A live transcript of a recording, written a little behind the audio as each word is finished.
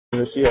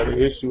That she had an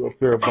issue up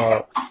here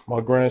about my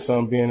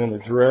grandson being in a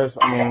dress.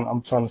 I mean,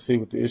 I'm trying to see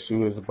what the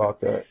issue is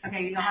about that.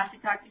 Okay, you'll have to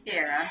talk to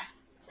Dara.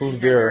 Who's She's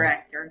the Dara?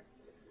 director.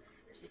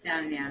 She's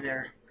down in the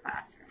other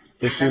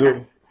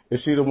classroom.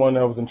 Is she the one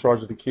that was in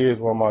charge of the kids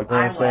while my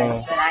grandson? I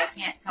was, but I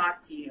can't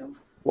talk to you.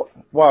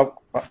 Why?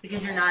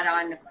 Because you're not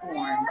on the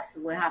form.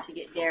 So we'll have to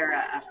get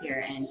Dara up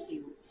here and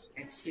see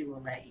if she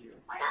will let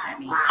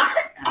me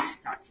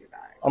talk to you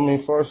about it. I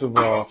mean, first of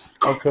all,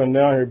 I'm coming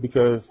down here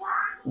because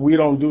we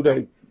don't do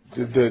that.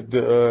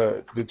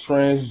 The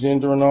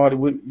transgender and all that,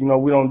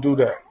 we don't do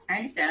that. I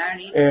understand. I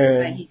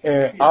don't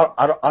either.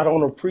 And I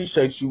don't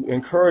appreciate you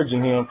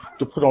encouraging him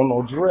to put on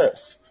no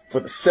dress for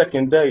the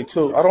second day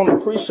too. I don't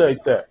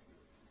appreciate that.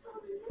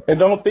 And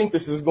don't think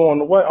this is going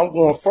away. I'm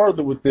going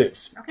further with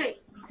this. Okay,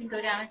 you can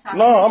go down and talk.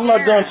 No, I'm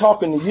not done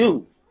talking to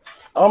you.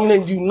 I'm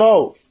letting you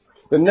know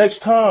the next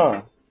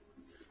time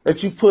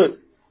that you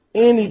put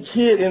any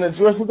kid in a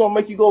dress, we're gonna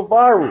make you go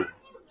viral.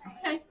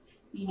 Okay,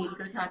 you need to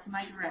go talk to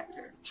my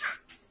director.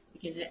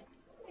 Because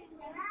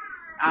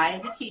I,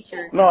 as a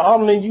teacher... No, I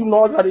mean, you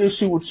know I got an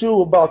issue with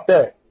you about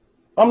that.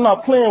 I'm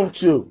not playing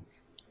with you.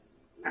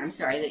 I'm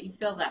sorry that you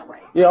feel that way.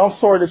 Yeah, I'm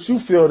sorry that you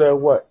feel that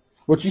way.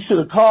 But you should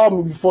have called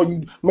me before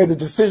you made the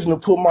decision to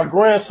put my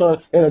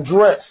grandson in a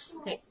dress.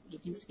 Okay, you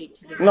can speak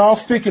to the... No, I'm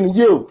speaking to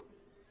you.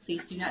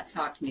 Please do not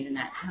talk to me in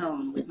that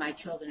tone with my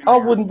children. I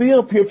wouldn't be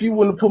up here if you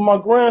wouldn't have put my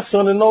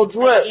grandson in no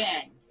dress.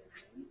 Again.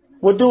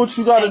 Well, do what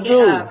you got to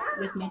do.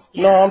 With Miss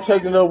No, I'm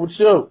taking it up with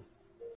you.